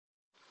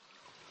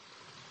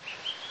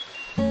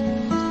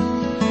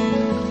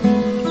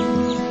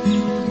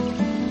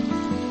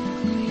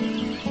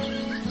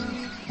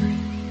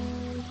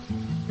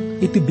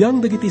Itibiyang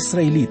dagiti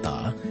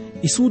Israelita,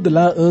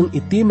 isudalaeng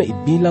iti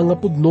maibilang nga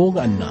pudno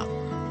nga anak,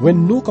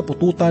 wenno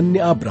kapututan ni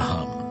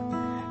Abraham.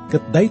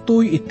 Ket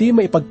daytoy iti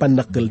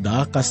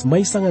maipagpanakkelda kas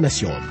maysa nga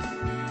nasyon.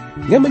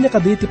 Ngaman niya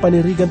kaditi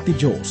panirigan ti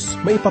Diyos,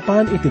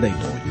 maipapan iti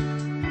daytoy.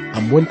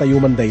 Amwen tayo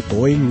man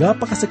daytoy nga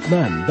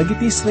pakaseknan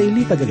dagiti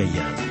Israelita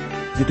gagayan.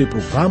 Dito'y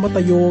programa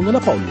tayo nga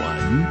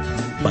napaunwan,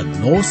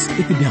 Bagnos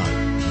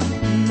Itibiyang.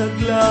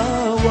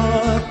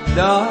 Naglawat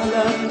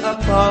dalan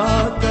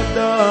apat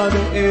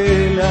kadanong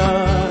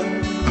elan,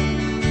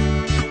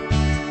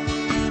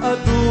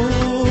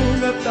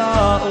 aduna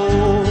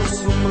tao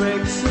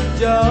sumrek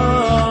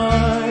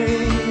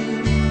sadyay,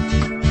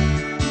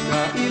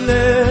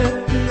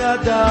 nailet nga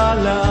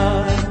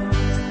dalan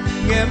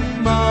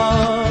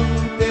ngemang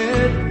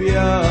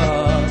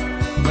tetbiyak,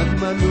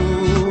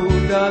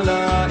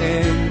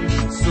 manmanudalaen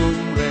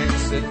sumrek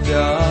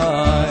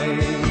sadyay.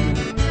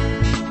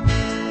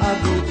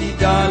 Aduti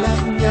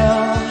dalan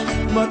niya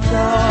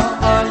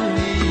makaalilaw,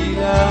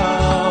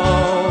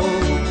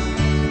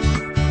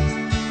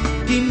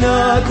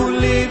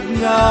 tinagulid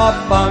nga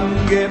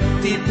panggep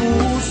ti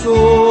puso,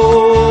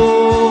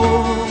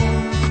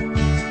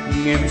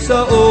 ngem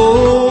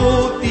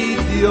sao ti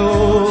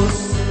Diyos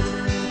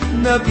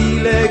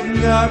nabileg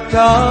nga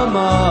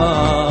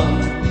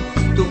kamang,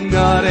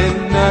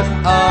 tungaren at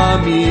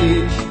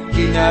amin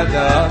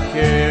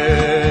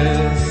kinadakes.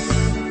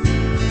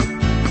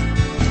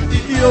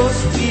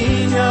 Diyos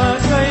di niya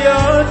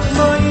kaya't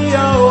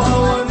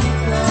mayaw-awan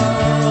ka,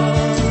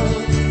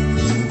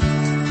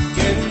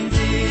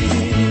 kendi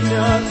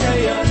niya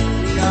kaya't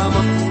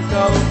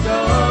namapukaw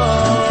ka.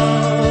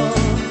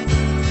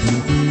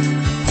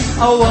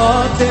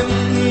 Awatem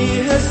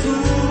ni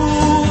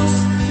Jesus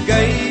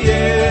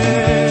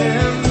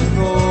gayem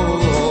ko,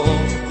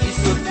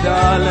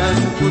 isuddalan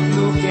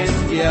kutluken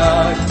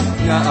diag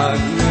nga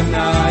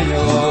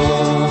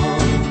agnanayon.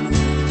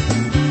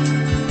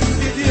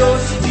 Di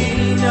Diyos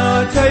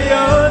na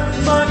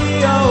kaya't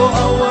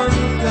maniyaw-awan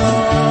ka,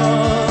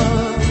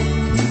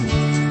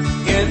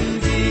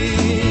 kendi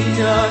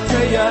na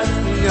kaya't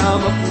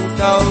nga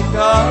maputaw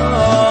ka.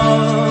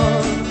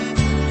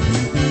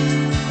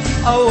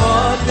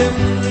 Awatem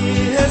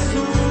ni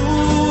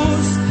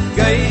Jesus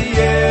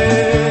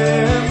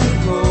gayem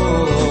ko,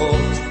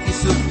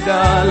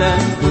 isugdalan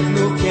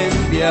kutluken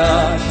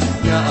biyak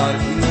nga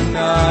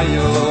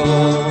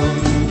agnanayon.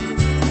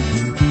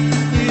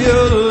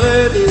 You'll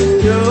let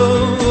it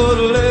go.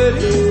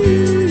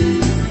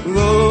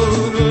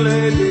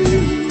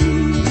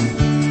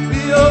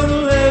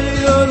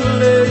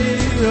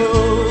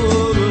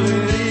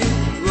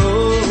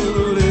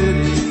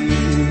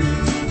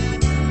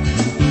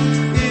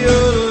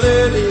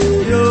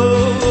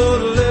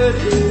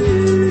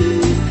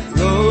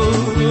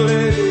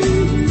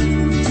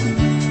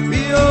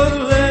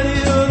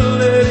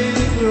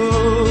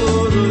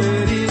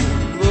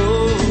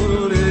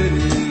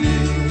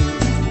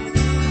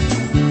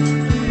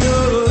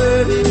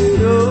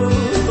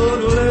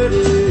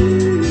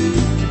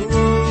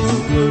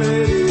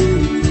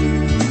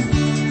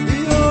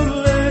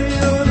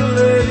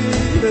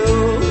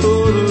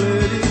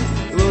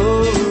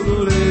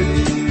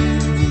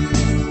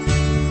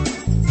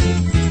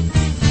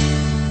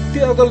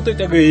 Ito'y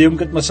tagayim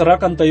kat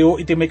masarakan tayo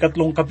iti may 3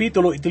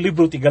 kapitulo iti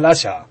libro ti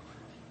Galatia.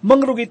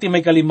 Mangrug iti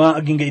may 5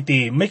 aging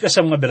iti may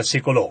 9 nga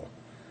bersikulo.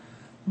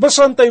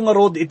 Basan tayo nga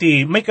rod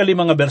iti may 5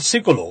 nga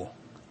bersikulo.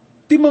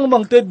 Ti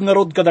mangmangted nga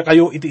rod kada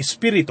kayo iti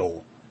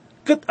espiritu,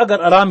 kat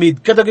agar aramid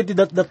kadag iti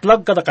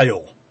datdatlag kada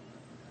kayo.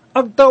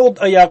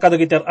 Agtaod aya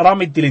kadag iti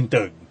aramid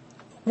tilintag.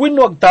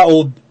 Wenno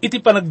agtaod iti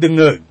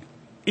panagdengeg,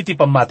 iti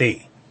pamati.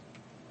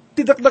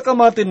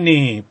 Tidakdakamatin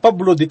ni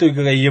Pablo dito'y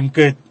gagayim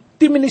kat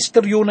ti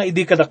ministeryo na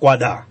idi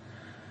kadakwada.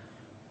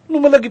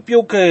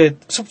 Numalagipyo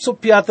ket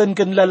supsupyatan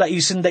ken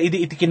lalaisin da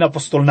idi iti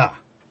kinapostol na.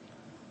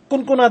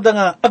 Kun kunada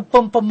nga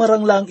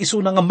agpampamarang lang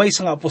isuna nga may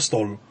nga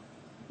apostol.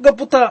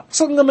 Gaputa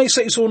sang nga may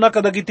sa isuna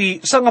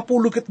kadagiti sa nga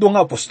 12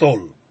 nga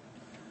apostol.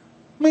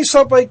 May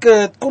sapay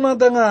ket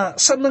kunada nga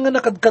saan nga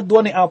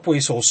nakadkadwa ni Apo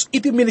Isos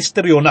iti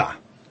ministeryo na.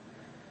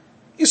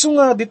 Isu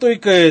nga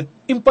ditoy ket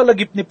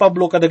impalagip ni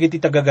Pablo kadagiti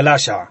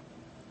Taga-Galatia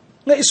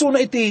nga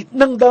isuna iti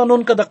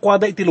nangdanon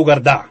kadakwada iti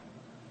lugar da.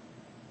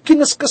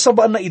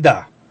 Kinaskasabaan na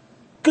ida,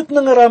 ket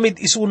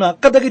nangaramid isuna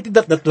kadagiti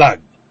datdatlag.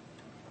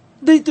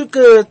 Daytoy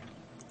ket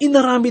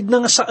inaramid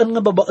na nga saan nga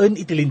babaan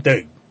iti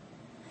linteg.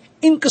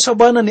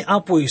 Inkasabana ni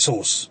Apo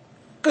Isos,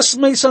 kas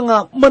may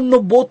nga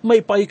manubot may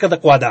pay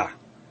kadakwada.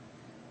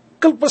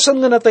 Kalpasan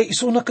nga natay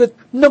isuna ket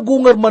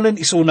nagungar manen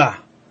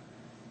isuna.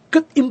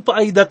 Ket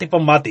impaay dati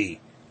pamati,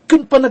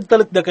 ken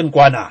panagtalekdaken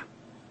kuana.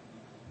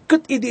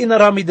 Ket idi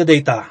inaramid da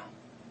dayta,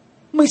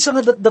 may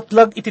nga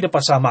datdatlag iti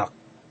napasamak.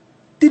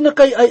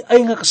 Tinakay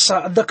ay nga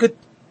kasaada ket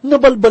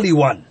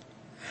nabalbaliwan,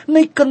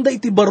 naikanda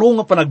iti baro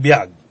nga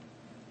panagbiag.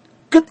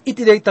 Ket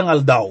iti daytang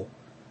aldaw,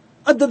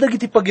 adda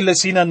dagiti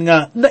pagilasinan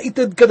nga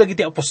naited ka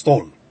dagiti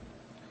apostol.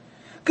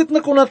 Ket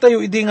nakuna tayo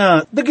idi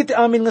nga dagiti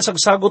amin nga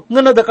sagsagot nga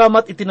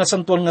nadakamat iti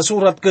nasantuan nga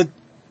surat ket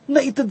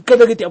naited ka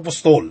dagiti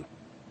apostol.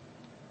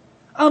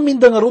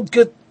 Amin da nga rod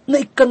ket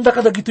naikanda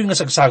kadagito nga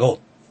sagsagot.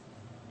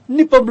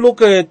 Ni Pablo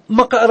ket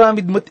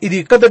makaaramid met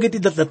idi kadagiti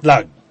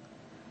datdatlag.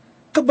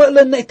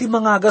 Kabalan na iti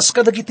mangagas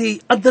kadagiti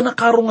adda na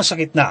karo nga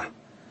sakit na.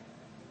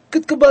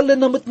 Ket kabalan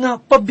na met nga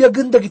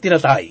pabyagan dagiti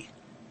natay.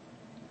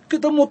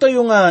 Kitamo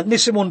tayo nga ni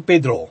Simon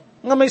Pedro,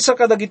 nga may sa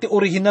kadagiti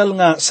original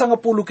nga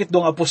sangapulukit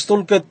dong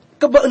apostol ket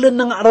kabalan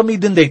na nga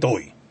aramiden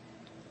daytoy.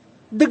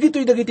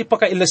 Dagitoy dagiti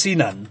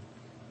pakailasinan,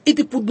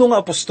 iti pudno nga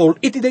apostol,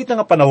 iti dayta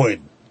nga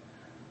panawin.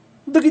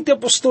 Dagiti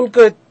apostol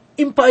ket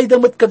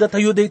impaaydamet kada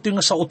tayo daytoy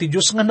nga sao ti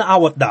Dios nga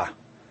naawat da.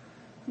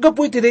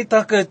 Gapu iti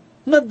dayta ket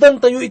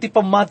naddan tayo iti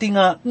pamati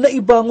nga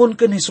naibangon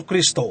ken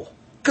Hesukristo,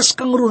 kas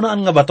kang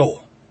runaan nga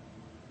bato.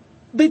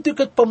 Daytoy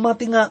ket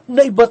pamati nga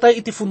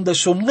naibatay iti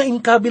fundasyon nga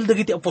ingkabil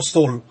dagiti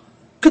apostol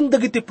ken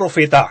dagiti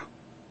profeta.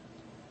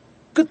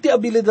 Ket ti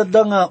abilidad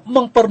da nga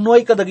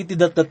mangparnuay kadagiti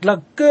datdatlag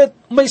ket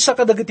maysa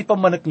kadagiti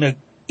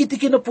pamaneknek iti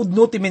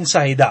kinapudno ti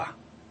mensahe da.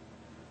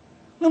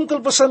 Ngem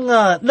kalpasan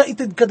nga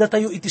naitid kada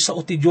tayo iti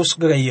sao ti Dios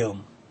gagayem.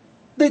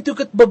 Daytoy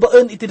ket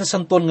babaan iti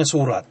nasanton nga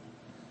surat.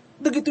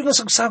 Dagitoy nga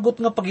sagsagot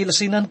nga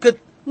pagilasinan ket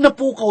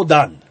napukaw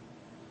dan.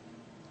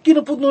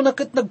 Kinapudno na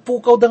ket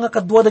nagpukaw da nga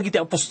kadwa dagiti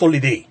apostol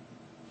idi.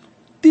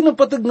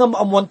 Tinapateg nga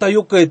maamuan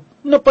tayo ket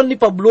napan ni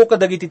Pablo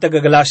kadagiti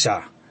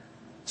Taga-Galatia.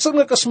 Sa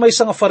nga kasmay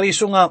sang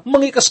Fariseo nga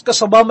mangikas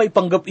kasaba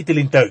maipanggap iti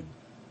linteg.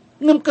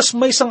 Ngem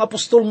kasmay sang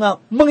apostol nga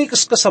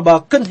mangikas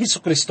kasaba ken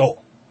Hesukristo.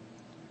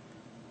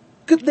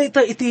 Ket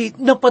dayta iti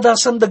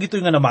napadasan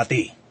dagitoy nga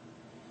namati.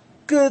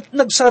 Ket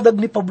nagsadag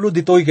ni Pablo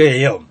ditoy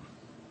gayam.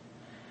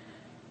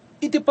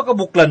 Iti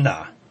pakabuklan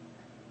na,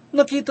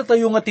 nakita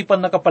tayo nga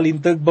tipan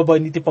nakapalinteg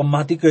babaen iti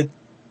pamati ket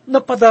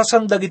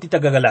napadasan dagiti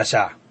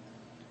Taga-Galatia.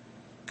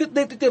 Ket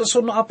dayta iti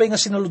rason no apay nga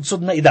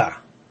sinaludsod na ida.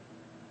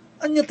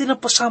 Anya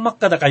tinapasamak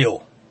kada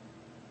kayo.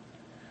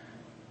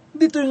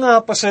 Dito'y nga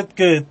paset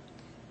ket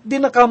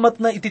dinakamat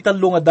na iti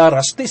tallo nga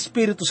daras ti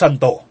Espiritu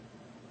Santo.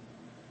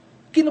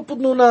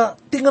 Kinapudno na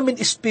tingamin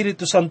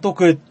Espiritu Santo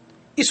ket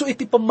isu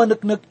iti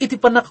pamaneknek iti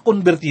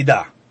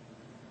panakakonbertida.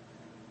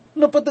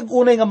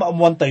 Napatag-unay nga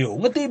maamuan tayo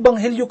nga ti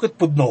ebanghelyo ket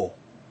pudno.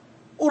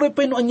 Uray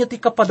pay no anya ti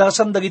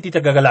kapadasan dagiti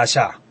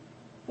Taga-Galatia.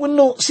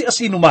 Wenno si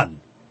asino man.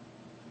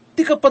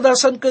 Ti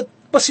kapadasan ket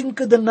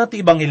pasingkedan na ti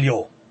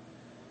ebanghelyo.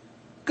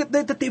 Ket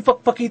dayta ti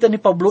ipakpakita ni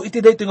Pablo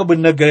iti daytoy nga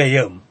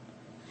benagayam.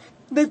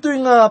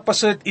 Daytoy nga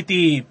paset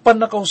iti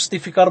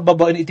panakajustifikar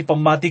babaen iti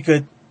pamati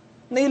ket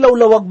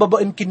nailawlawag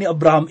babaen kini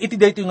Abraham iti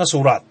daytoy nga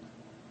surat.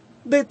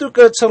 Daytoy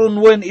ket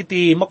sarunwen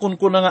iti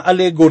makunkuna nga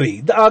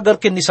allegory da agar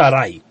ken ni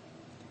Sarai.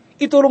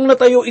 Iturong na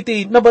tayo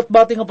iti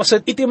nabatbati nga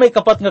paset iti may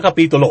kapat nga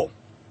kapitulo.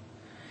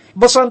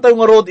 Basan tayo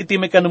nga rod iti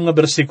may kanum nga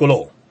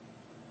bersikulo.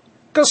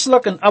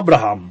 Kasla ken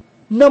Abraham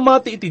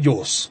namati iti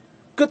Dios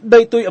ket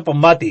daytoy a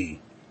pamati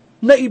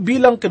na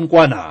ibilang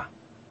kenkwana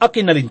a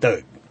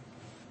kinalinteg.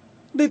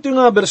 Dito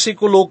nga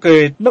bersikulo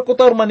ket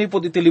nakutar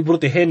manipod iti libro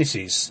ti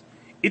Henesis,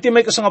 iti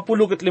may 15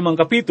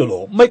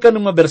 kapitulo, may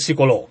kanung nga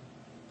bersikulo.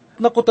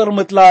 Nakutar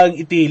metlang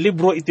iti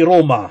libro iti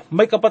Roma,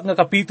 may 4 nga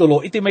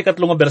kapitulo, iti may 3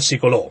 nga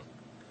bersikulo.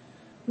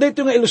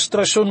 Dito nga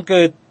ilustrasyon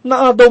ket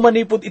naadaw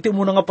manipod iti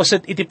muna nga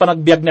paset iti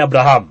panagbiag ni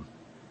Abraham.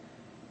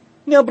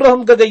 Ni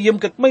Abraham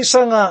gagayem ket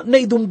maysa nga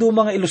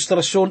naidumduma nga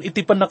ilustrasyon iti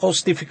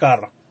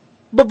panakajustifikar,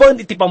 babaan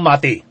iti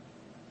pamati.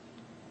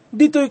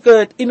 Dito'y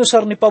ket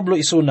inusar ni Pablo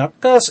isunak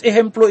kas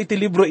ehemplo iti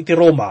libro iti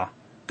Roma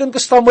ken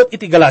kastamot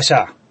iti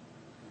Galatia.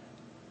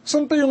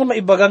 San tayo nga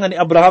maibaga nga ni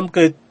Abraham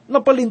ket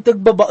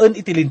napalinteg babaan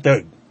iti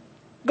linteg.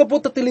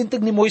 Gapot at tilinteg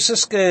ni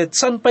Moises ket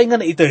san pay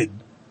nga naited.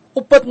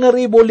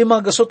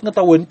 4,500 nga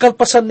tawen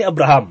kalpasan ni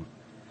Abraham.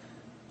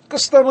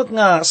 Kastamot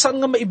nga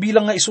saan nga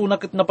maibilang nga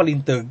isunak ket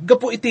napalinteg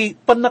gapo iti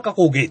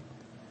pannakakugit.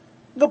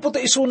 Gapot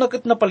iti isunak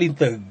ket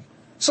napalinteg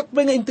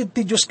sakbay nga inted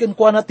ti Dios ken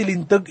kuana ti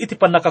linteg iti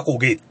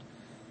pannakakugit.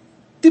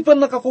 Ti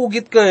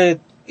panakakugit ket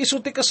isu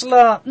ti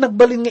kasla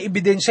nagbalin nga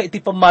ebidensya iti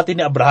pamati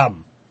ni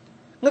Abraham.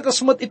 Nga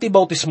kasmat iti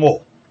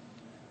bautismo.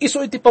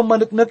 Isu iti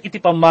pamaneknek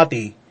iti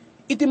pamati,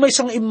 iti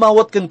maysang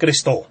imawat ken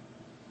Kristo.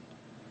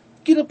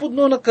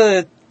 Kinapudno na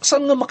ket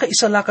saan nga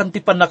makaisalakan ti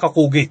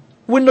panakakugit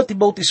wenno ti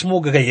bautismo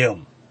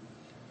gagayem.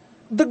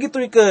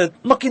 Dagitoy ket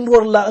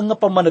makinwarlaang nga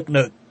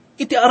pamaneknek,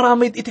 iti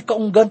aramid iti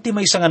kaunggan ti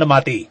maysa nga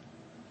namati.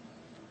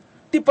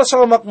 Ti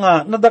pasamak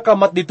nga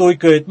nadakamat ditoy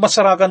ket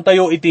masarakan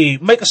tayo iti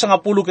may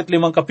 15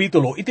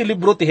 kapitulo iti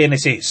libro ti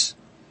Henesis.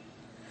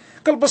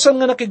 Kalpasan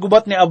nga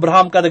nakigubat ni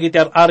Abraham kadagiti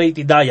ari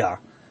iti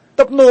daya,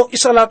 tapno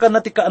isalakan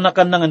na ti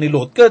kaanakan na nga ni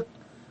Lot ket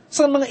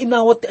saan mga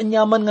inawat ti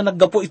anyaman nga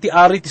naggapo iti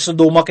ari ti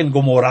Sodoma ken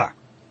Gomora.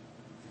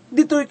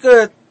 Ditoy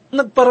ket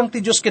nagparang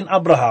ti Dios ken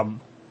Abraham,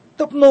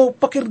 tapno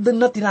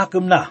pakirden na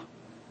tinakem na.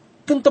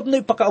 Ken tapno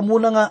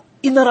ipakaamuna nga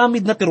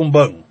inaramid na ti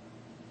rumbeng.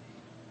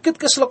 Ket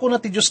kaslako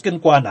na ti Dios ken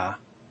kuana,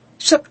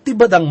 siyak ti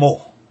badang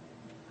mo,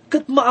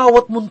 ket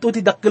maawat munto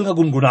ti dakkel nga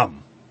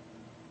gungunam.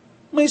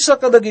 May isa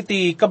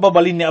kadagiti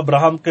kababalin ni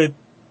Abraham ket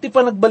ti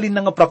panagbalin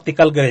na nga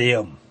praktikal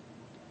gayam.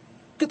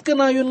 Ket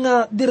kanayon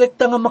nga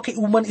direkta nga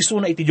makiuman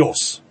isuna iti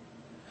Dios.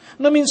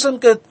 Na minsan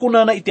ket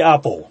kunana iti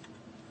Apo,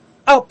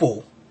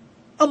 Apo,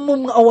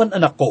 ammom nga awan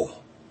anak ko.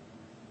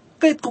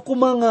 kahit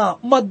kukuma nga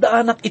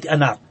madaanak iti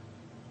anak.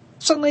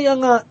 Sanaya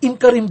nga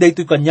inkarim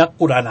daytoy kanyak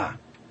kurana.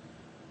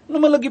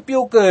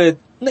 Namalagipyo ket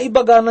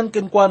naibaganan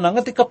ken kuana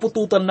nga ti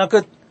kapututan na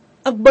ket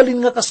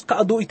agbalin nga kas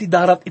kaadu iti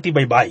darat iti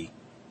baybay.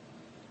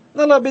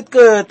 Nalabit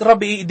ket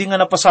rabi idi nga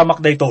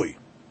napasamak daytoy.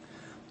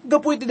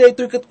 Gapu iti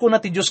daytoy ket kuna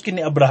ti Dios ken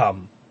ni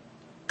Abraham.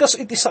 Kas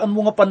iti saan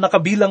mo nga pan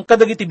nakabilang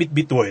kadagiti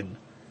bitbitwen.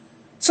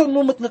 Saan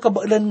mo mat nga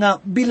kabailan nga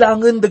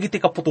bilangan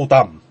dagiti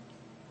kapututam.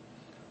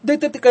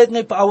 Dayta ti kahit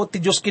nga ipaawat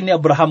ti Dios ken ni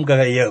Abraham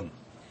gagayem.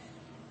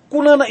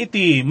 Kuna na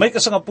iti may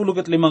 15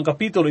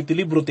 kapitulo iti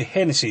libro ti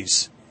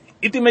Genesis,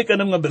 iti may 6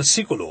 nga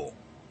bersikulo.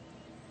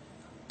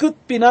 Ket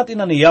pinati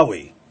na ni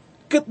Yahweh,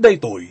 ket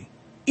daytoy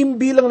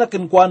imbilang na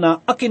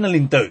kenkwana a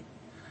kinalinteg.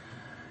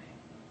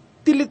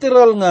 Ti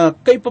literal nga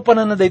kay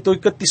papanana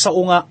daytoy ket ti sao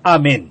nga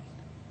amen.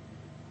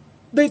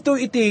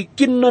 Daytoy iti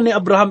kinna ni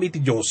Abraham iti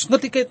Dios nga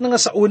ti kahit na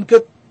nga saon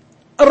ket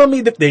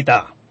aramidek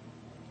dayta.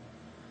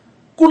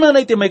 Kuna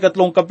na iti may 3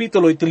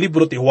 kapitulo iti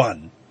libro ti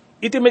Juan,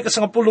 iti may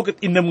 10 ket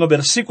 6 nga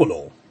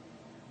bersikulo.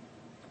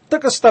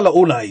 Takas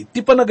talaunay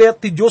ti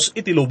panagayat ti Dios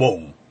iti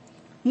lubong,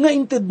 nga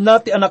inted na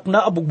ti anak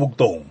na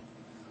abugbugtong.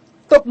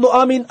 Tapno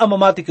amin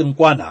amamati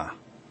kenkwana,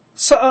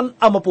 saan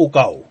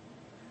amapukaw,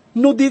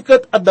 no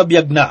diket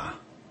adabiyag na,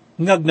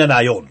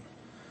 ngagnanayon.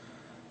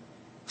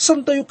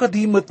 San tayo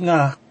kadimot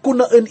nga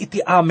kunaan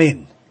iti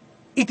amen,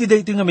 iti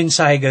daytoy nga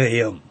mensahe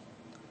gagayam.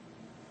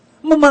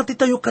 Mamati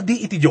tayo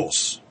kadi iti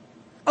Diyos.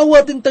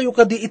 Awatin tayo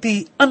kadi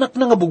iti anak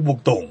na nga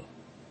bugbugtong.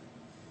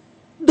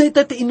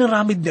 Dayta ti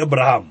inaramid ni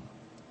Abraham.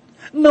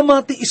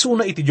 Namati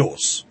isuna iti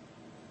Diyos.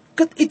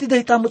 Kat iti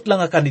daytamot lang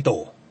nga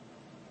kanito.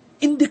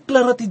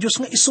 Indeklara ti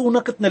Diyos nga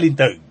isuna kat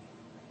nalintag.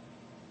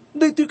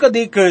 Daytoy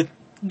kadi kat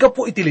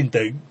gapo iti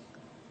lintag.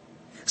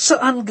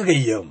 Saan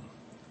gagayam?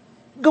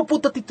 Gapo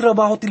ta ti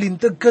trabaho ti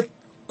lintag kat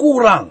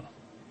kurang.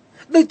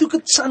 Daytoy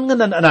kat saan nga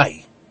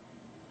nananay?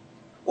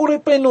 Ure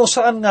peno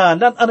saan nga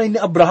nananay ni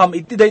Abraham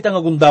iti dayta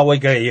nga gundaway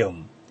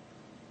gayam.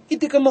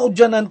 Iti ka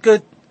maudyanan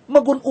ket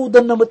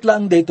magunudan na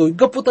matlaang daytoy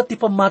gaputa ti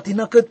pamati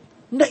na ket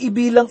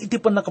naibilang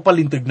iti pan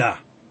nakapalintag na.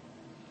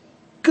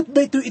 Ket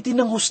daytoy iti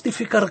nang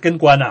justifikar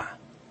kenkwana.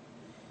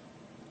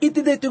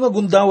 Iti daytoy nga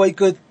gundaway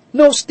ket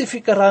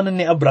na-justifikaran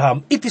ni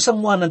Abraham iti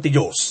sanguanan ti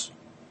Dios.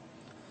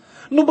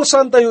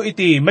 Nubasan tayo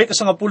iti may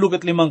 15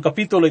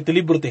 kapitulo iti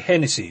libro ti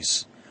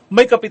Genesis,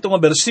 may 7 nga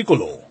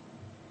bersikulo.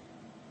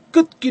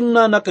 Ket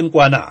kinana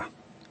kenkwana,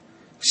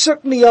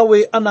 siak ni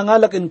Yahweh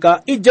anangalaken ka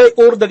ijay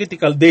or dagiti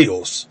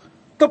Kaldeos,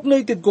 tapno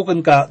itid ko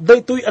ken ka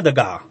daytoy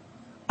adaga,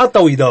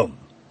 atawidam.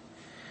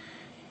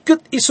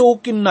 Ket iso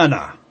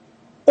kinana,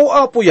 o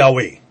Apo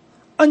Yahweh,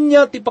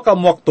 anya ti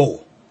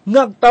pakamuakto,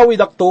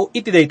 ngagtawidakto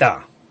iti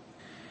dayta.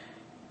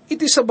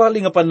 Iti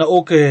sabali nga panao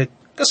ket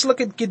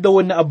kaslakid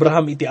kidawan na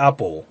Abraham iti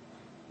Apo,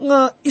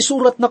 nga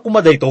isurat na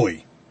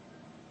kumadaytoy.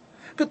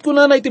 Ket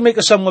kunana iti may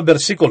 9 nga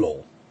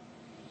bersikulo,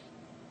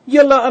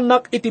 yala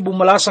anak iti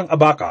bumalasang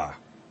abaka,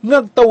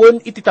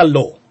 ngagtawen iti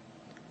tallo.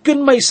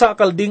 Ken may sa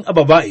kalding a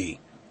babae,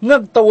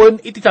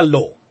 ngagtawen iti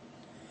tallo.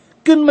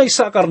 Ken may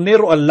sa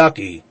karnero al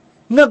laki,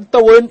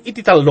 ngagtawen iti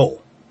tallo.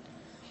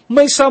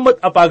 May samat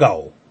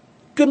apagaw,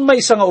 ken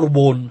may sa nga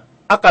urbon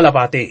a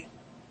kalapati.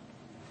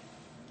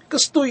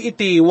 Kastoy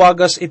iti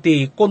wagas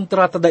iti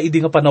kontrata da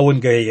idi nga panawon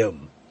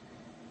gayam.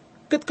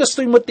 Ket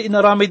kastoy met ti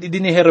inaramid idi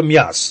ni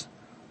Jeremias.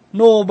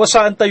 No,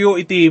 basaan tayo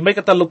iti may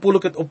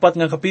 34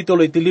 nga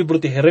kapitulo iti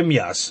libro ti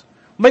Jeremias,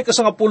 may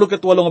 18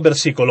 nga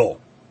bersikulo.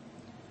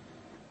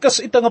 Kas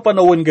ita nga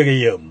panawon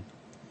gagayam.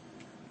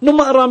 No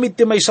maaramid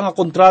ti may nga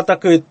kontrata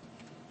ket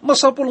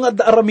masapul nga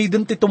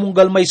daaramiden ti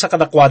tumunggal may sa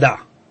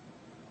kadakwada.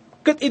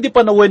 Ket idi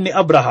panawon ni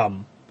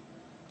Abraham,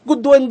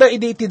 gudduan da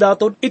idi iti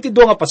daton iti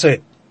 2 nga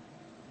paset.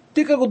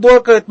 Ti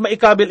kagudwa ket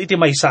maikabil iti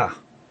maysa.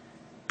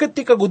 Ket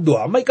ti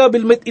kagudwa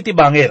maikabil met iti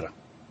banger.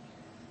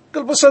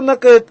 Kalpasan na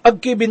ket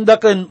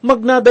agkibindaken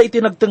magnada iti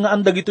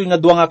nagtengaan dagitoy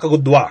nga 2 nga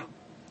kagudwa.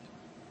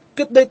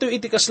 Ket daytoy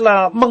iti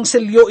kasla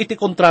mangselyo iti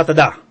kontrata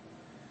da.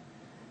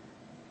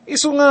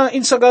 Isu nga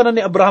insagana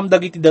ni Abraham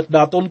dagiti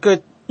datdaton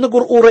ket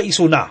nagurura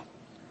isu na.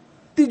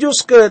 Ti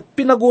Dios ket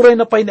pinaguray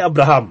na pay ni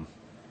Abraham.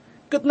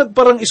 Ket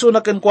nagparang isu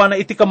na kenkwana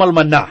iti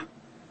kamalman na.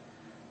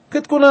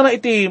 Ket kunana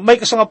iti may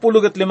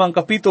 15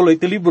 kapitulo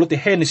iti libro ti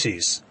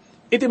Genesis,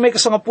 iti may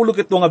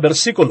 12 nga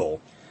bersikulo,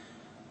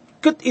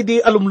 ket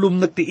idi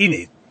alumlumnek ti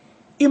init,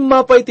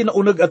 imapay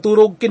tinaunag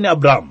aturog ken ni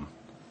Abraham.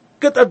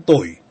 Ket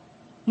adtoy,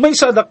 may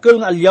sadakkel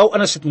nga alyaw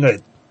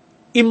anasitnget,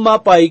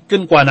 imapay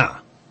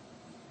kenkwana.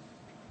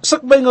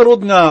 Sakbay nga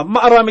rod nga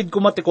maaramid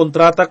kumati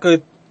kontrata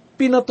ket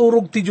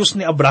pinaturog ti Dios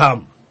ni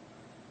Abraham.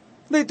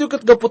 Daytoy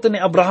ket gaputan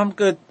ni Abraham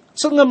ket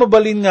saan nga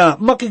mabalin nga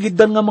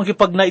makigiddan nga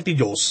makipagna iti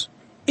Dios.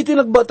 Iti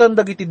nagbatan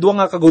dagiti 2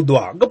 nga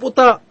kagudwa,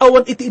 gaputa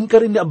awan iti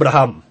inkarin ni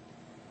Abraham.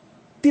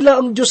 Tila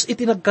ang Dios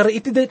iti nagkari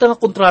iti dayta nga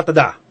kontrata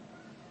da.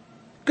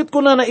 Ket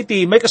kunana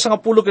iti may 17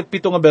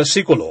 nga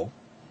bersikulo,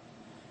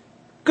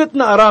 ket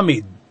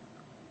naaramid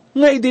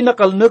nga idi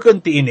nakalneken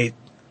ti init,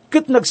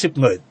 ket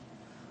nagsipnget,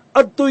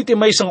 adtoy ti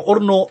maysang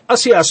orno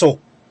asi asok,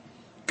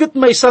 ket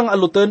maysang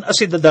aluten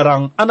asi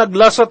dadarang a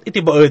naglasat iti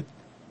baet,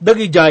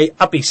 dagijay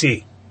apisi.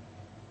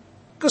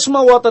 Kas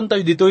mawatan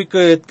tayo dito'y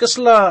ket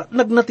kasla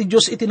nagnati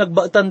Diyos iti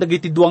nagbaatan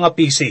dagiti dua nga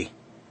pisi.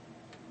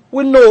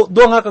 Wenno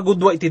dua nga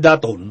kagudwa iti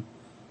daton,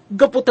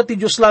 gapot ti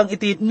Diyos lang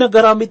iti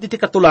nagaramid iti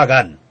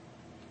katulagan.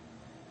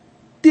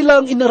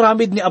 Tilang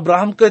inaramid ni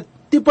Abraham ket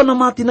ti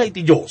panamati na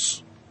iti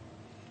Diyos.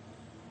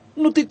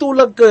 No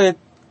titulag ket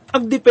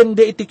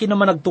agdepende iti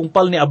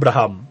kinamanagtungpal ni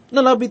Abraham,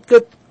 nalabit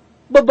ket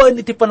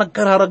babaen iti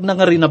panagkararag na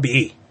nga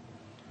rinabii.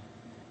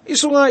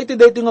 Isu nga iti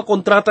dayto nga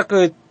kontrata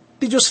ket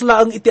ti Diyos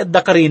laang iti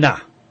adda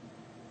karina.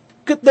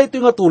 Ket dayto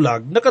nga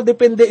tulag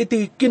nakadepende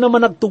iti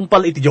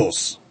kinamanagtungpal iti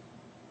Diyos.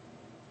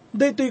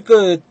 Daytoy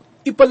ket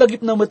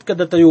ipalagip na met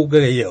kada tayo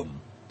gayam.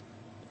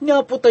 Nga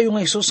po tayo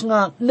nga Isus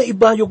nga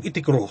naibayog iti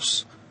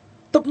krus.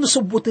 Tapno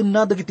subutin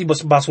na dagiti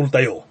basbasol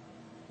tayo.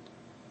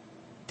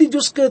 Ti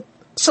Diyos ket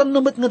san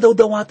namet nga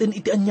daw-dawatin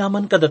iti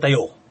anyaman kada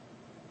tayo.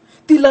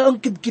 Tila ang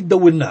kidkid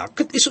dawin na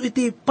ket isu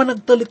iti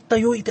panagtalik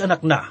tayo iti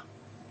anak na.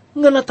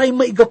 Nga natay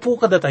maigapo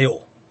kada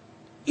tayo.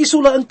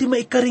 Isu lang ti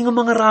maikari nga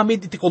mga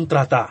ramid iti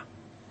kontrata.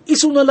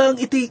 Isu na lang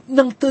iti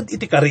nangted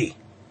iti kari.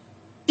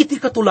 Iti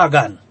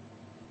katulagan.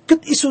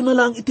 Ket isu na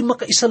lang iti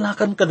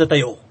makaisalakan kada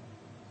tayo.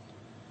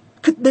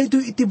 Ket dayto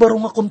iti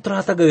baro nga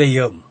kontrata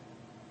gagayam.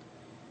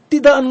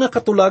 Tidaan nga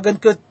katulagan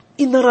ket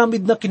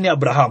inaramid na kini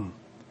Abraham.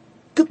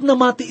 Ket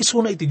namati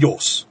isu na iti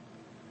Diyos.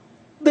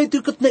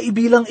 Dayto ket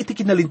naibilang iti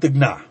kinalinteg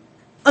na.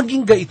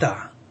 Aging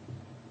gaita.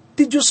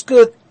 Ti Diyos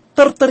ket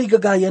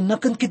tartarigagayan na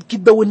ken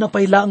kidkidawin na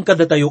pailaang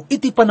kada tayo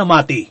iti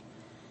panamati.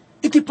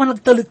 Iti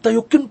panagtalik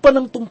tayo, ken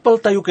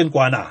panangtungpal tayo ken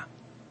kuana.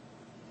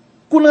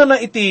 Kunana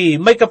iti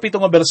may 7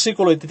 nga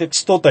bersikulo iti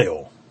teksto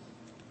tayo.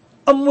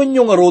 Amwen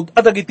nyo nga rod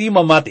adag iti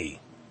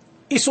mamati,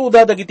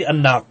 isuda dagiti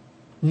anak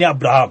ni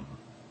Abraham.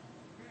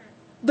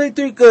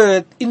 Daytoy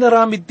ket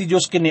inaramid ti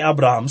Diyos ken ni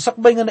Abraham,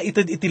 sakbay nga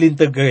naited iti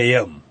linteg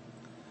gayam.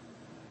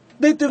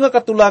 Daytoy nga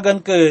katulagan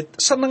ket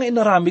saan nga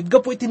inaramid,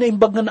 gapo iti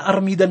naimbag nga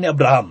naarmidan ni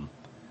Abraham.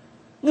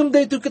 Ngem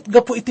daytoy ket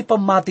gapo iti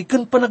pamati,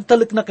 ken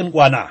panagtalik na ken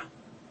kuana.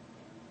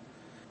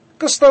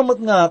 Kastamat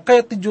nga,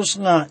 kaya ti Diyos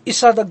nga,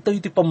 isadag tayo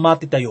iti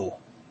pamati tayo.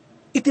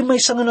 Iti may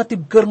nga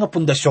natibker nga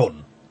pundasyon.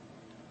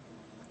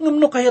 Ngam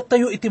no kaya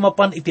tayo iti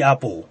mapan iti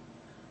apo.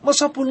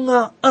 Masapul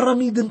nga,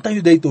 aramiden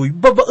tayo daytoy,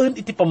 babaan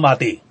iti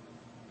pamati.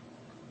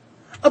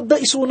 At da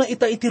isuna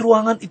ita iti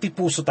ruangan iti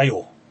puso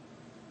tayo.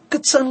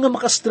 Kat saan nga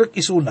makastrek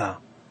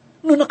isuna,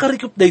 no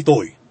nakarikop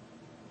daytoy.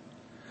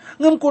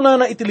 Ngam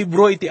kunana iti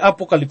libro iti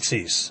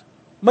Apokalipsis,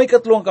 may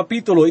 3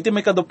 kapitulo, iti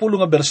may 20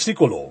 nga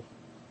bersikulo,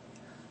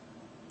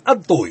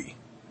 adtoy,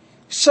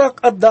 sak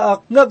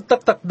addaak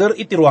ngagtaktakder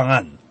iti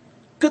ruangan,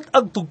 ket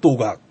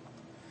agtugtugak.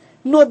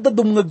 No adda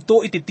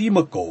dumngagto iti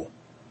timag ko,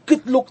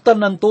 ket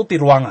luktan nanto ti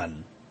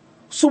ruangan,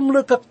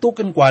 sumlekak to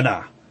ken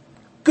kuana,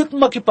 ket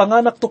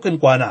makipanganak to ken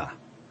kuana,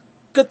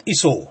 ket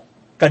iso,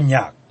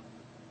 kanyak.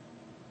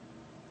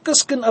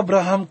 Kas ken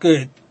Abraham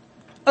ket,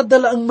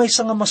 adala ang may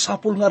nga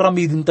masapul nga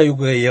ramidin tayo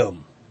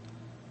gayam.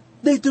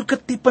 Daytoy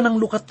ket ti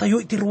pananglukat tayo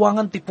iti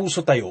ruangan ti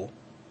puso tayo,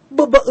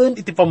 babaan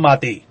iti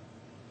pamati.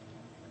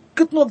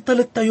 Ket no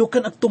agtalit tayo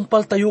ken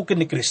agtungpal tayo ken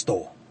ni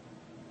Kristo.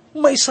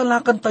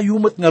 Maisalakan tayo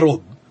met nga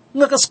rod,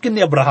 nga kasken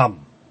ni Abraham.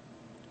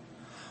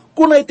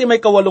 Kuna iti may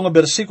 8 nga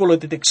bersikulo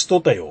iti teksto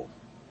tayo.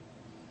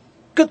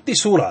 Ket ti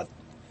surat,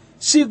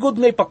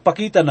 sigod nga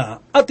ipakpakita na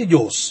ati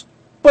Diyos,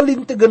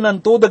 palintegan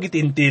nanto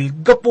dagiti intil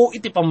gapo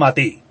iti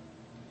pamati.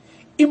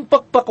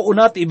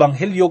 Impakpakauna ti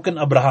ebanghelyo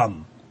ken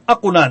Abraham,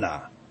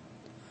 akunana,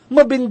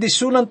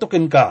 mabendisyonan to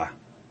ken ka,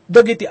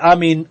 dagiti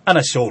amin a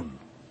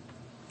nasyon.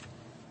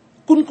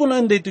 Kun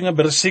kunaan dito nga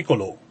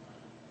bersikulo,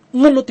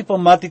 ngano ti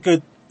pamati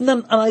ket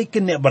nan anay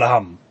ken ni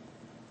Abraham.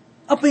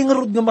 Apay nga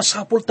rod nga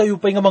masapol tayo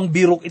pay nga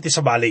mangbirok iti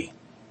sabali.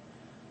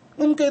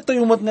 Ngam kaya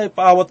tayo mat nga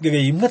ipaawat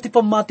gagayim nga ti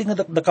pamati nga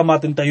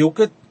dakdakamatin tayo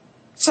ket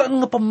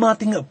saan nga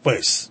pamati nga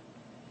apes.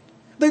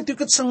 Daytoy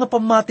ket saan nga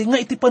pamati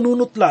nga iti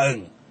panunot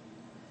laeng.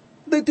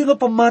 Daytoy nga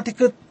pamati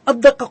ket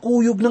adda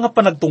kakuyog na nga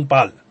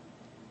panagtungpal.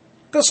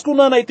 Kas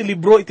kunana iti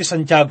libro iti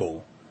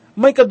Santiago,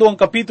 may 2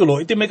 kapitulo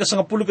iti may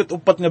 14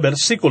 nga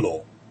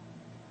bersikulo.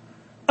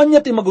 Anya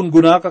ti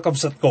magunguna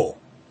kakabsat ko,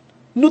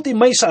 no ti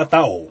may sa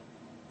atao,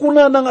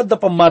 kuna nang adda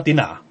pamati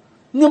na,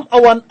 ngam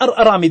awan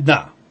ar-aramid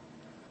na.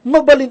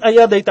 Mabalin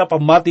aya day ta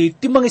pamati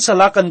ti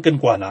mangisalakan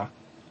kenkwana.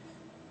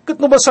 Ket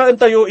nabasaan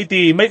tayo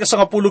iti may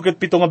 17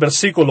 nga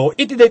bersikulo,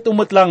 iti day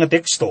tumatlang nga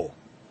teksto.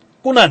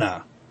 Kuna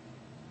na,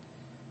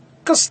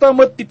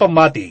 kastamat ti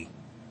pamati,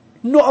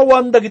 no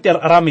awan dagiti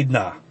ar-aramid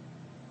na,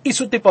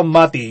 isu ti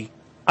pamati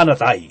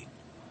anatay.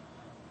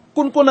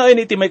 Kun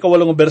kunain iti may 8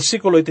 nga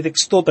bersikulo iti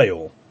teksto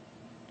tayo,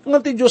 nga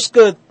ti Diyos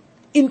ket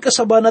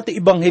inkasaba na ti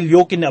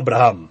ebanghelyo ken ni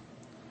Abraham.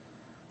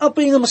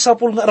 Apay nga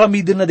masapul nga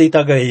aramiden na day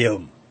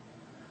tagayam.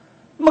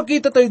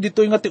 Makita tayo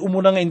dito nga ti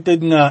umuna nga inted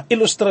nga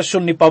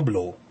ilustrasyon ni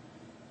Pablo,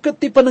 ket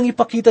ti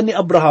panangipakita ni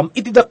Abraham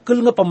iti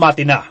dakkel nga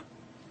pamati na.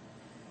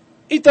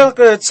 Ita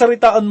ket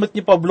saritaan met ni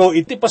Pablo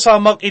iti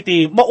pasamak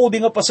iti maudi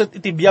nga paset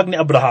iti biag ni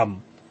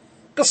Abraham.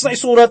 Kas na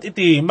isurat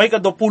iti may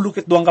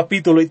 22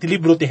 kapitulo iti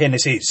libro ti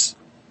Henesis.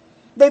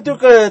 Daytoy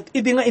ket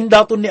idi nga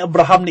indaton ni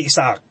Abraham ni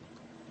Isaac.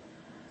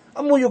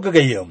 Amuyo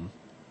gagayam,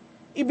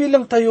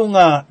 Ibilang tayo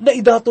nga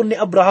naidaton ni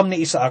Abraham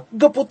ni Isaac,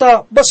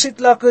 gaputa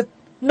basit lakit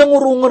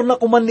nangurungar na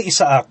kuman ni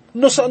Isaac,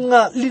 no saan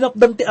nga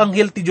linapdan ti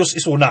anghel ti Diyos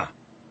isuna.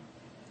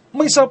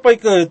 May sapay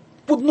kat,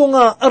 pudno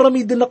nga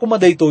aramidin na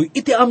kumaday to'y,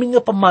 iti amin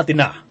nga pamati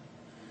na.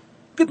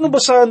 Kit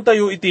nabasaan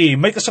tayo iti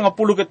may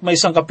kasangapulog at may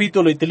isang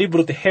kapitulo iti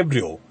libro ti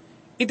Hebreo,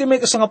 iti may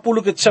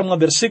kasangapulog at siyam nga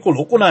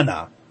bersikulo,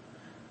 kunana,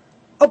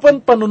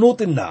 apan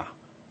panunutin na,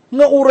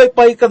 nga uray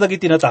pa'y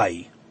kadagiti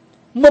natay,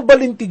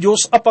 mabalin ti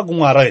Diyos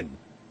apagungaren,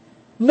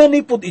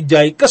 nanipod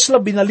ijay kasla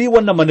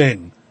binaliwan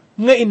namanen,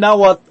 nga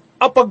inawat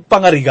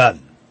apagpangarigan.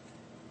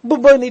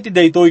 Babayan iti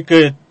daytoy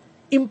ket,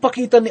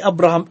 impakita ni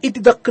Abraham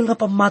iti dakkel nga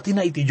pamati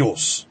na iti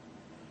Diyos.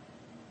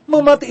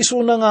 Mamati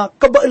isuna nga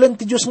kabailan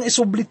ti Diyos nga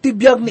isubli ti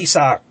biag ni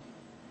Isaac.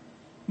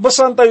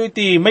 Basahan tayo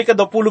iti may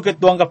kadapulog ket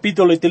duang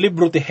kapitulo iti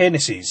libro ti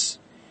Genesis.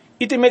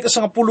 Iti may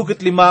kasangapulog ket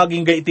lima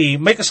aging iti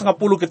may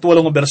kasangapulog ket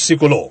walong nga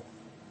bersikulo.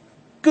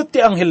 Ket ti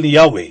anghel ni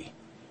Yahweh,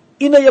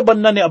 inayaban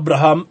na ni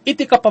Abraham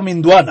iti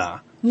kapamindwana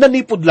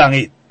nanipod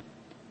langit.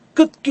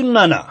 Ket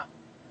kinana,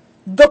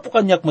 gapo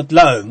kanyak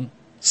matlaeng,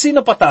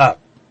 sinapataak,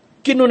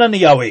 kinuna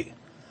ni Yahweh,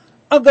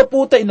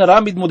 agapo ta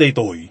inaramid mo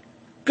daytoy,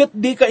 ket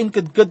di ka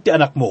inkadkad ti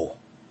anak mo,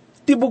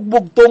 ti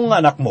bugbugtong nga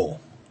anak mo,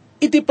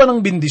 iti panang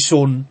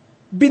bindisyon,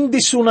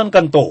 bindisunan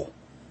kanto,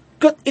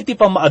 ket iti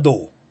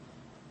pamaado,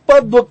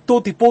 padwag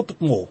to ti putot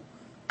mo,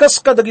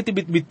 kas kadagiti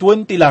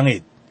bitbitwen ti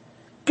langit,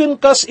 ken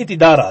kas iti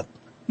darat,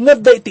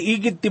 ngadda iti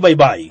igid ti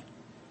baybay,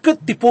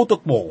 ket ti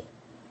putot mo,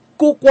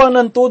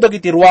 kukwanan to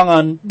dagiti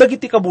ruangan,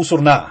 dagiti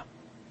kabusor na,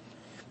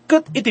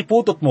 ket iti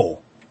putot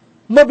mo,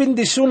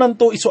 mabindisyonan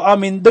to iso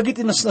amin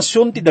dagiti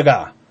nasnasyon ti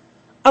daga,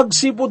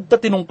 agsipod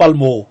ta tinungpal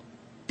mo,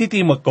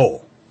 titimag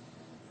ko.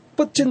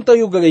 Patsin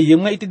tayo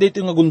gagayim nga iti dayto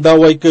nga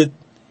gundaway ket,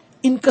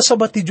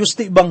 inkasaba ti Diyos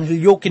ti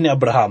Ebanghelyo kini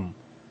Abraham.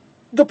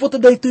 Gaputa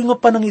dayto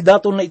nga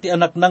panangidaton na iti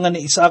anak na nga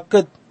ni Isaac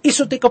ket,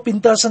 iso ti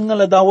kapintasan nga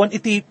ladawan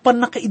iti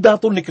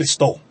panakaidaton ni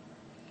Kristo.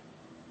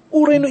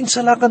 Uray no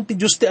insalakan ti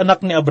Diyos ti anak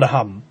ni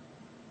Abraham,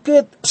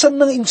 ket san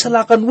nang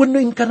insalakan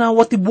wenno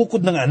inkanawa ti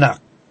bukod ng anak.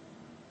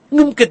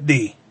 Ngem ket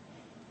di,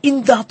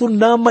 indaton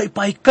na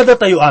maipay kada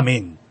tayo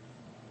amin.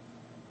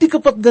 Ti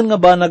kapatgan nga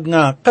banag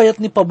nga kayat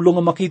ni Pablo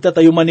nga makita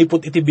tayo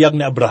manipot iti biag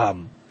ni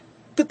Abraham.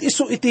 Ket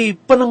iso iti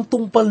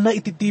panangtungpal na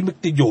iti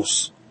timik ti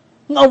Diyos,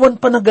 nga awan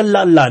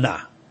panagalaala na.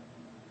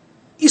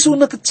 Iso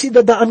na ket si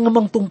dadaan nga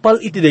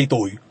mangtungpal iti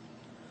daytoy.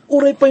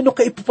 Uray pa'y no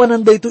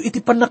kaipupanan daytoy iti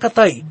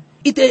panakatay,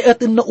 iti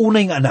ayatin na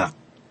unay nga anak.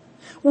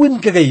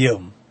 Wen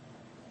kagayam,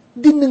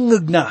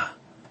 dinengeg na,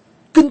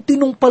 ken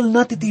tinungpal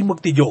na ti timik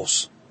ti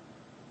Diyos.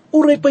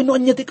 Uray pa'y no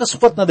anya ti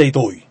kasupat na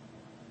daytoy.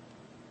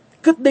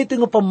 Ket daytoy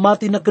nga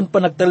pamati na ken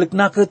panagtalik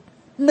na ket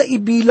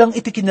naibilang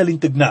iti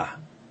kinalinteg na.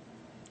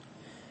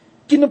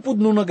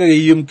 Kinapudno na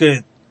gagayim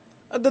ket,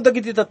 adda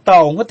dagiti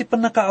tattao nga ti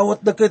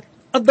panakaawat da ket,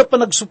 adda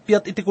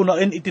panagsupyat iti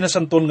kunaen iti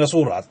nasanton nga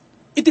surat,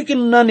 iti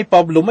kinna ni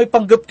Pablo may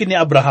panggap kini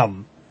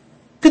Abraham,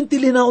 ken ti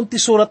linaon ti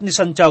surat ni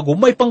Santiago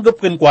may panggap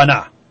ken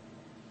kuana.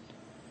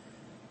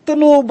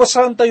 Tano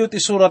basahan tayo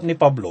ti surat ni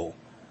Pablo,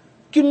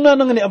 kinna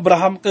nga ni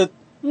Abraham ket,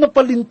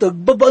 napalintag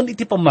babaan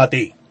iti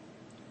pamati.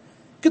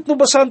 Kit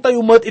nabasahan tayo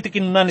mat iti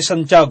kinna ni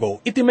Santiago,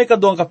 iti may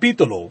kaduang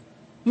kapitulo,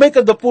 may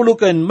kadapulog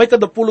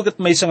at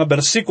may isang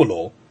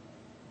bersikulo,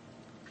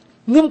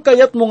 ngem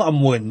kayat mong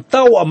amuin,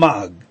 tao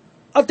amaag,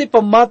 at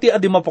ipamati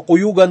adi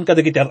mapakuyugan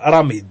kadagiti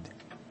aramid,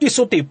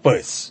 iso ti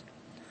ipes.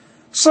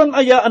 San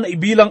ayaan na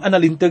ibilang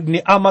analintag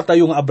ni ama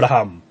tayo nga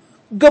Abraham,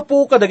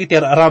 gapo kadagiti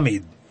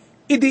aramid,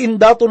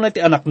 idiindato na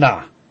ti anak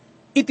na,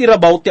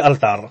 itirabaw ti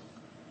altar.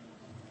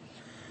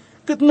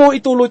 Ket no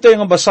ituloy tayo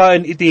nga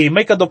basahin iti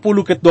may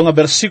kadapulog ket nga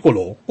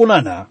bersikulo,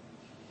 kunana,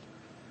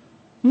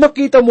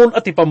 makita mon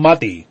at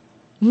ipamati,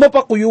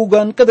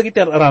 mapakuyugan kadagiti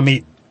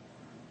aramid,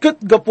 ket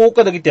gapo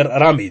kadagiti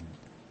aramid,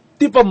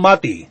 ti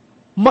pamati,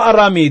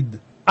 maaramid,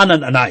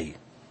 anan-anay.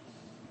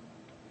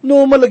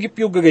 No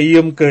malagipyo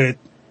gagayem ket,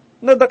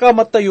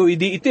 nadakamat tayo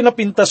iti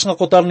napintas nga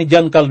kotar ni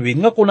John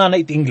Calvin nga kunana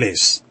iti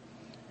Ingles.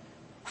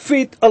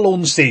 Faith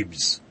alone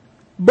saves,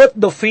 but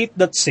the faith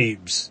that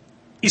saves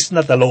is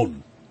not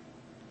alone.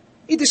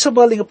 Iti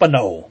sabali nga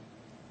panao,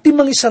 ti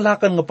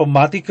mangisalakan nga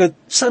pamati ket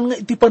saan nga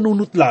iti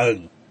panunot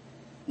laeng.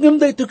 Ngem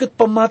daytoy ket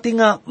pamati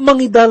nga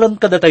mangidalan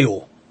kada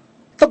tayo,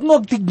 tapno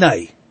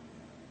agtignay.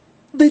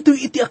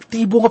 Daytoy iti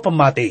aktibo nga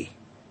pamati.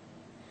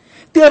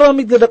 Ti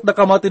aramid nga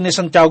dakdakamati ni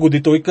Santiago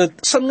ditoy ket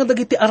saan nga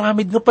dagiti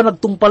aramid nga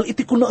panagtungpal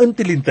iti kunaan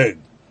ti linteg.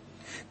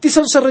 Ti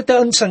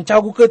sarsaritaan ni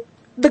Santiago ket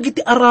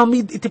dagiti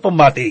aramid iti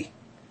pamati.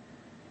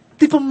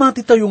 Ti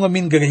pamati tayo nga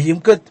min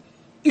gagayim ket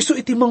isu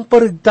iti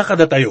mangparigta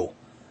kada tayo,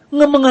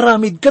 nga mga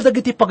ramid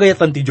kadagiti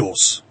pagayatan ti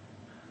Diyos.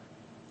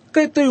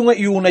 Kaya tayo nga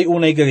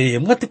iunay-unay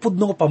gagayim nga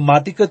tipudno nga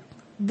pamati ket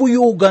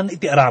buyugan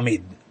iti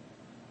aramid.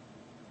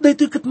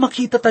 Daytoy ket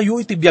makita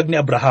tayo iti biag ni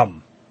Abraham.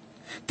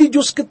 Ti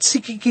Diyos ket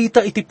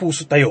sikikita iti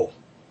puso tayo.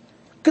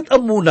 Ket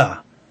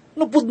amuna,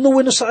 napudno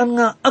wenno saan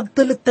nga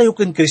agtalit tayo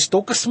ken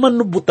Kristo kas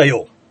manubot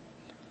tayo.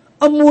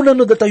 Amuna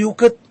no datayo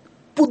ket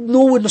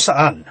pudno wenno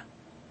saan.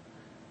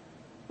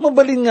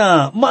 Mabalin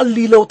nga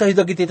maalilaw tayo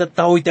dagiti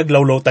tattao iti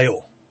aglawlaw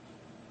tayo.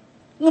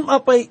 Ngam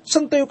apay,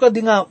 san tayo ka di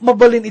nga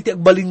mabalin iti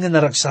agbalin nga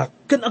naragsak,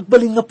 kan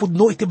agbalin nga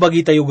pudno iti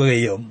bagi tayo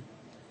gagayom.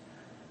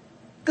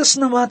 Kas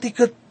namati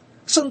kat,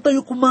 san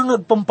tayo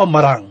kumangag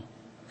pampamarang,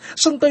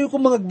 san tayo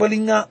kumangag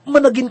balin nga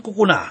managin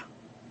kukuna.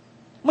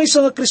 May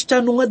sa nga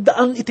Kristiyano nga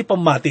daan iti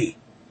pamati,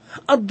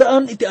 at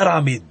daan iti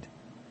aramid.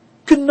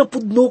 Kan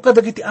napudno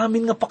kadag iti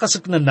amin nga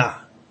pakasaknan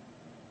na.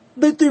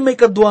 Dahito may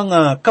kadwa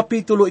nga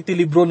kapitulo iti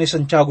libro ni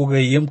Santiago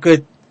gayem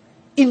kat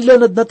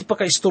inlanad na ti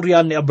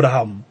pakaistoryan ni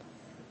Abraham.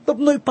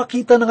 Tapno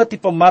ipakita na nga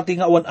ti pamati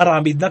nga awan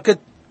aramid na kat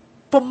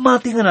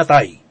pamati nga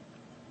natay.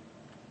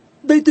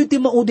 Dahito iti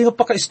maudi nga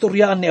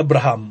pakaistoryaan ni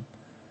Abraham.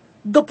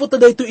 Gaputa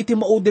dahito iti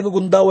maudi nga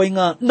gundaway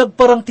nga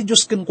nagparang ti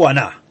Diyos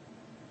kenkwana.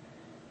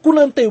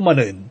 Kunan tayo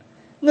manen,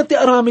 nga ti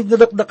aramid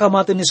nga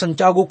dakdakamatin ni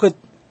Santiago kat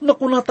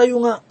nakuna tayo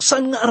nga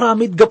saan nga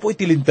aramid gapo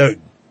iti lintag.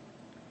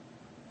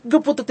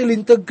 Gapo iti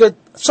lintag kat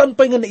saan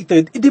pa nga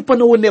naitid iti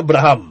panahon ni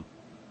Abraham.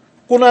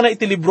 Kuna na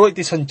iti libro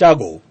iti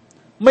Santiago,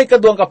 may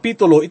kaduang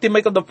kapitulo iti may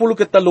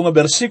 23 nga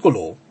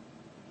bersikulo,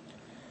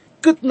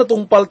 kat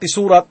natungpal ti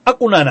surat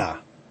akuna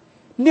na,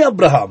 ni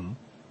Abraham,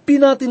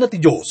 pinati na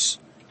ti Diyos,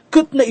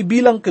 kat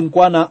naibilang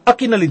kenkwana a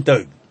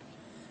kinalintag,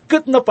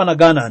 kat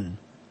napanaganan,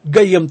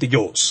 gayam ti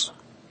Diyos.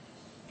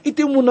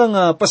 Iti muna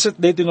nga paset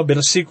dito nga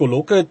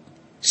bersikulo, kat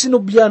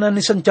sinubyanan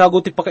ni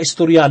Santiago ti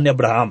pakaistoryan ni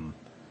Abraham.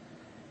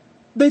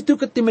 Dahito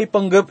kat ti may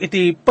panggap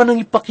iti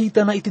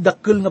panangipakita na iti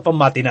dakkel nga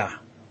pamati na.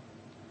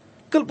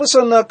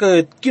 Kalpasan na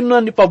kat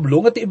kinunan ni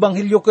Pablo nga ti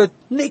Ebanghelyo kat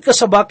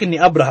naikasabakin ni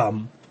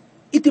Abraham,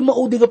 iti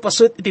maudi nga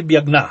paset iti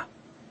biyag na.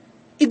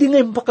 Idi nga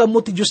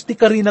impakamo ti Diyos ti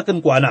karina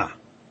kenkwana.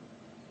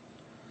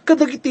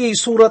 Kadag iti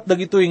surat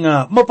dagitoy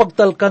nga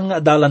mapagtalkan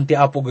nga adalan ti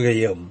Apo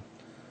gagayem.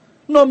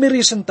 No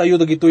amirisan tayo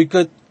dagitoy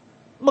kat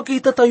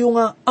makita tayo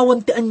nga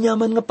awan ti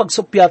anyaman nga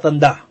pagsupyatan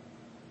da.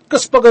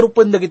 Kas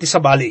pagarupan dagiti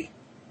sabali.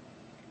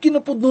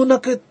 Kinapudno na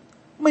kat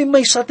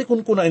may sati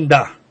kun kunain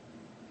da.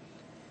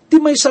 Ti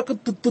may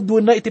sakit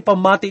tutudwan na iti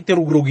pamati iti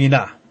rugrugi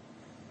na.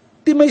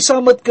 Ti may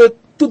samat kat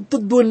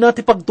tutudwan na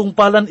ti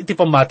pagtungpalan iti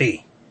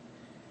pamati.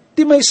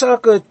 Ti may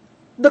sakit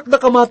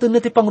dakdakamaten na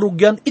ti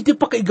pangrugyan iti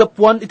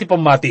pakaigapuan iti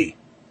pamati.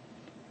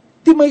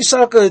 Ti may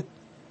sakit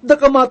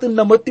dakamaten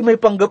namat ti may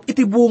panggap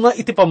iti bunga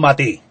iti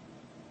pamati.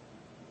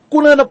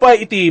 Kuna na pa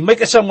iti may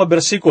kasam nga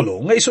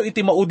bersikulo, nga iso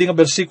iti maudi nga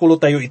bersikulo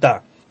tayo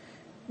ita.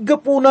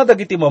 Gapuna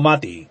dagiti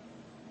mamati,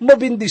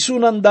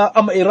 mabindisunan da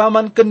ang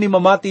mairaman ken ni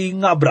mamati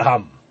nga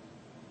Abraham.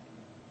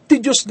 Ti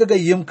Diyos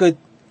gagayem ket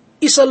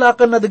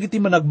isalakan na dagiti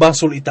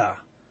managbasol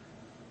ita,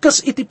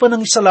 kas iti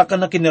panang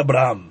isalakan na kin ni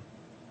Abraham.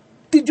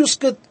 Ti Diyos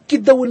ket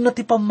kidawon na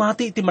ti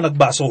pamati iti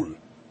managbasol.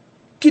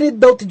 Kinid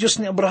daw ti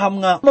Diyos ni Abraham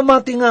nga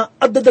mamati nga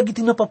adda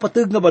dagiti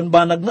napapateg nga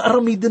banbanag nga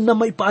aramiden na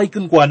maipaay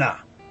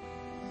kenkwana.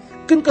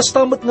 Ken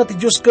kastamat nga ti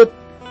Diyos ket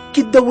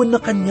kidawon na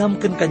kanyam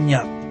ken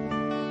kanyak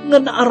nga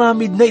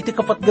naaramid na iti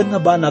kapatgan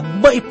nga banag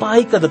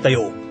maipaay kada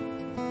tayo.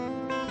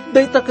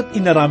 Dayta ket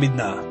inaramid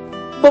na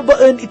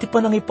babaen iti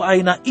panangipaay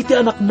na iti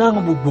anak na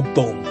nga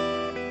bugbugtong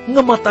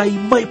nga matay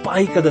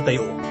maipaay kada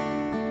tayo.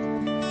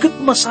 Ket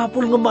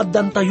masapul nga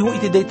maaddan tayo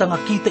iti dayta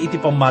nga kita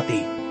iti pamati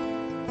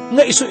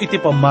nga isu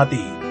iti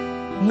pamati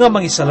nga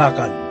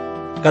mangisalakan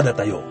kada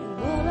tayo.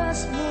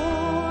 Oras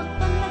mo't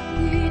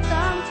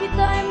panakitang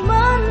kita'y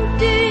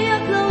manti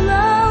at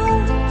lawlaw,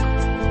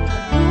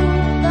 at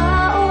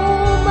tao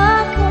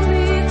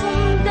makami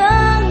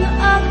kundang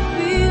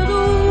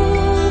agbiru,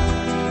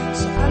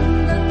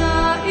 saan na nga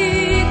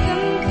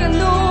ikan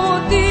kano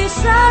di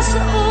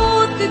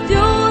sasaot ti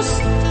Diyos,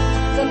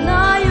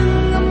 kanayon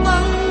nga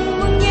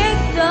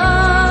mangmangeta,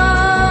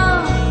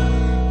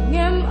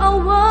 ngem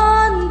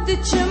awan ti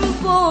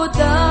tiyempo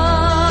da.